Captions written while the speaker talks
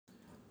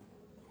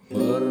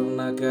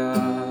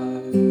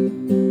Pernahkah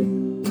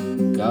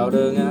kau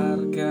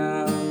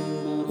dengarkan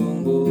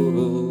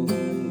burung-burung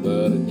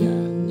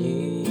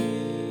bernyanyi?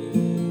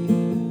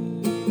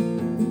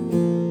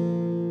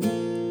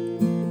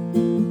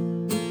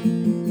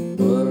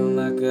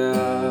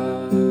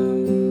 Pernahkah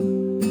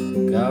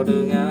kau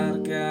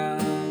dengarkan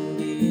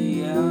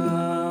dia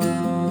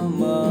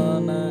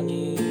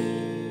menangis?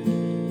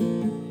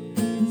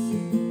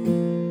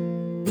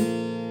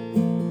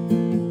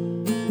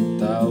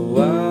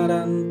 Tawa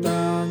dan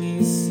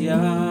tangis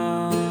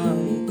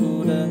yang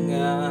ku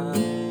dengar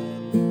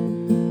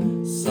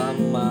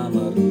sama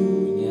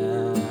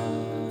merdunya.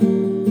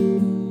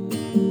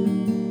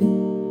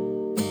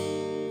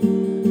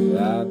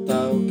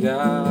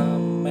 Ataukah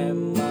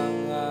memang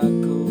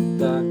aku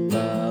tak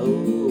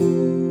tahu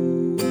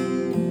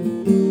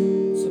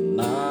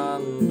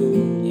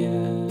senandungnya?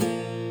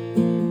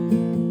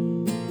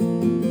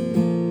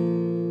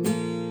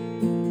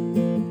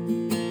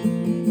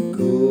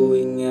 Ku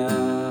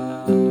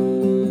ingat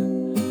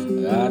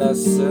ada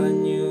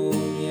senyum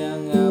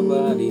yang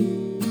abadi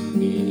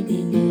di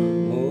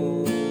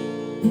bibirmu.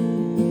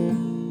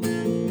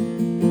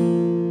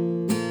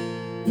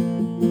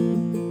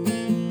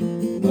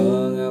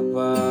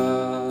 Mengapa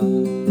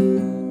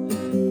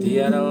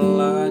tiada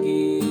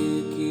lagi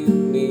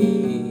kini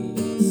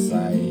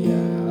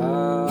sayang?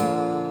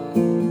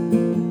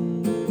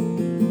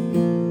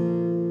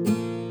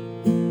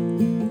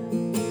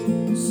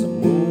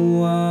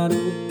 Semua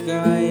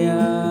duka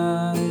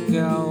yang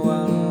kau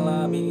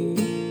alami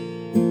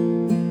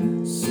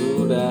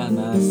sudah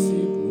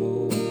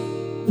nasibmu.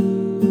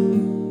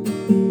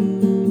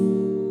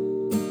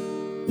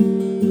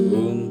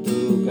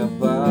 Untuk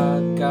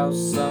apa kau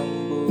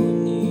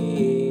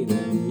sembunyi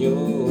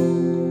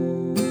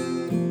denyut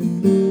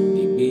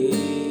di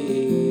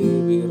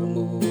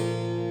bibirmu?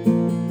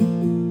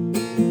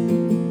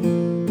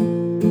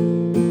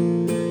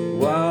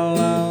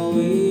 Walau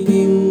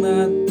ingin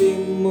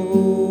hatimu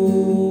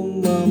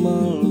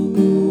memeluk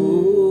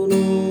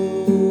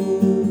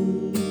gunung,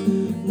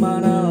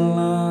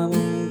 manalah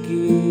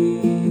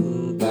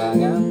mungkin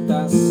tangan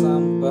tak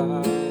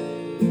sampai.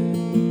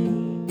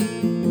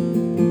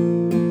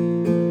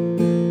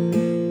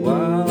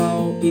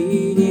 Walau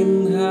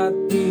ingin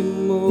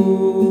hatimu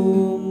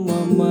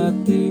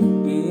memetik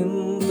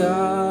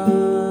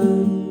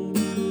bintang,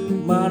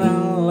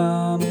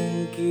 manalah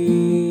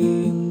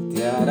mungkin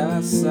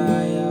tiada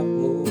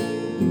sayapmu.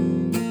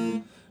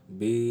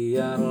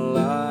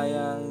 Biarlah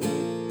yang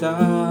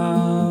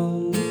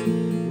hitam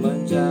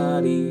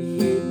menjadi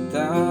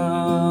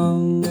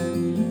hitam,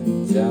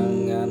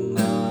 jangan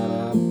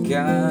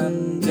harapkan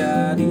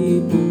jadi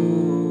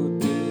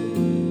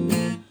putih.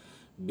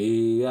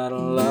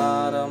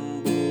 Biarlah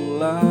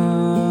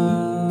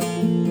rembulan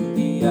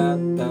di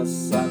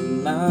atas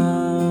sana,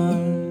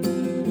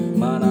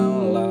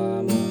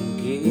 manalah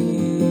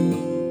mungkin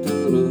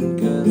turun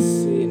ke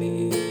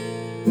sini.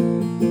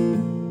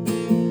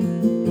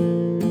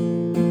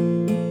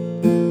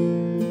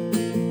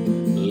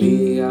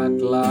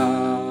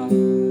 Lihatlah,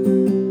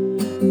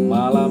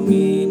 malam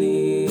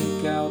ini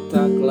kau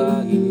tak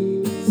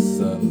lagi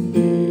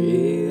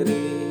sendiri.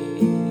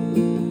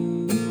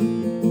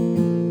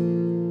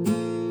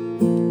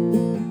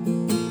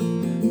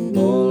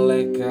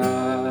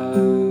 Bolehkah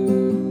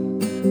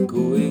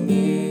ku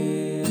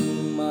ingin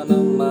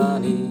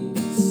menemani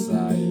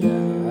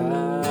sayang?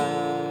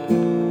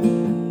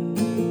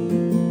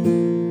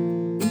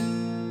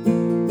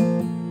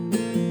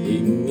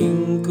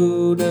 Ingin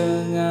ku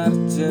dengar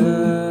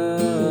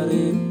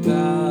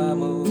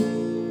ceritamu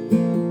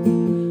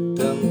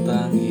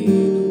tentang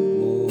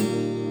hidupmu.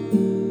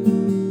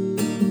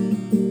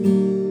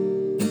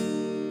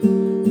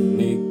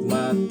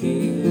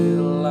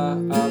 Nikmatilah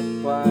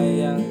apa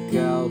yang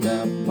kau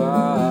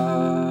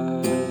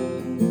dapat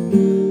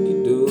di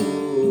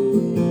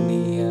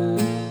dunia.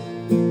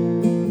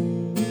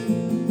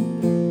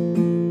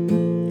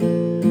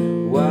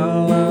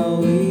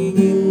 Walau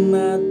ingin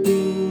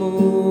hatimu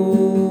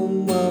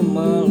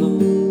memeluk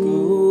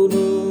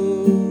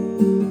gunung,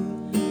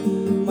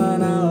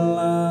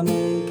 manalah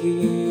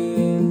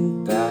mungkin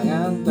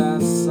tangan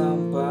tak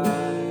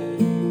sampai.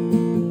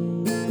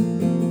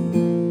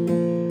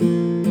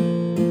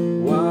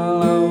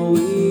 Walau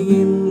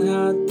ingin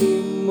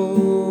hatimu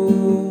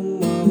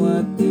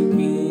memetik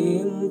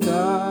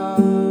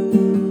bintang,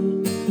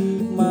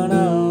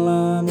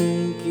 manalah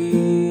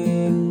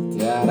mungkin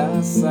tiada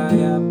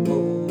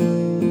sayapmu.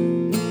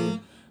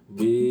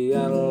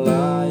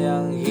 Biarlah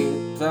yang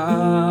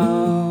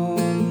hitam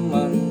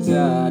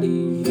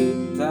menjadi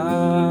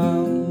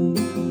hitam,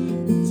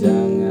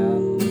 jangan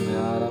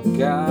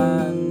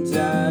harapkan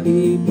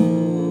jadi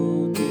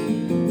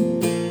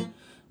putih.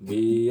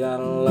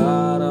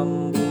 Biarlah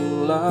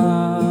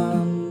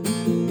rembulan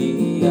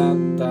di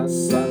atas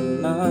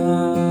sana,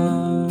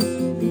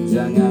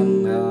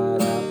 jangan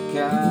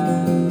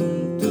harapkan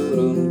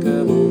turun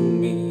ke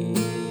bumi.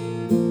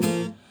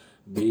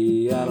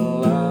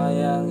 Biarlah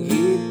yang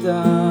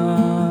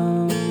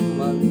hitam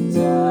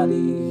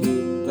menjadi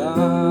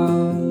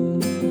hitam,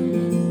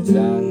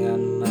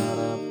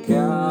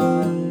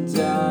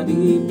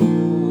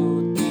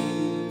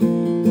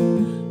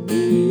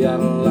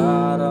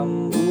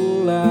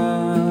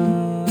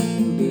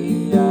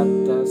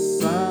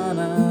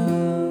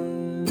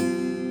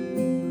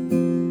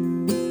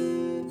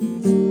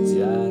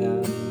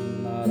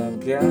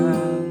 kebahagiaan.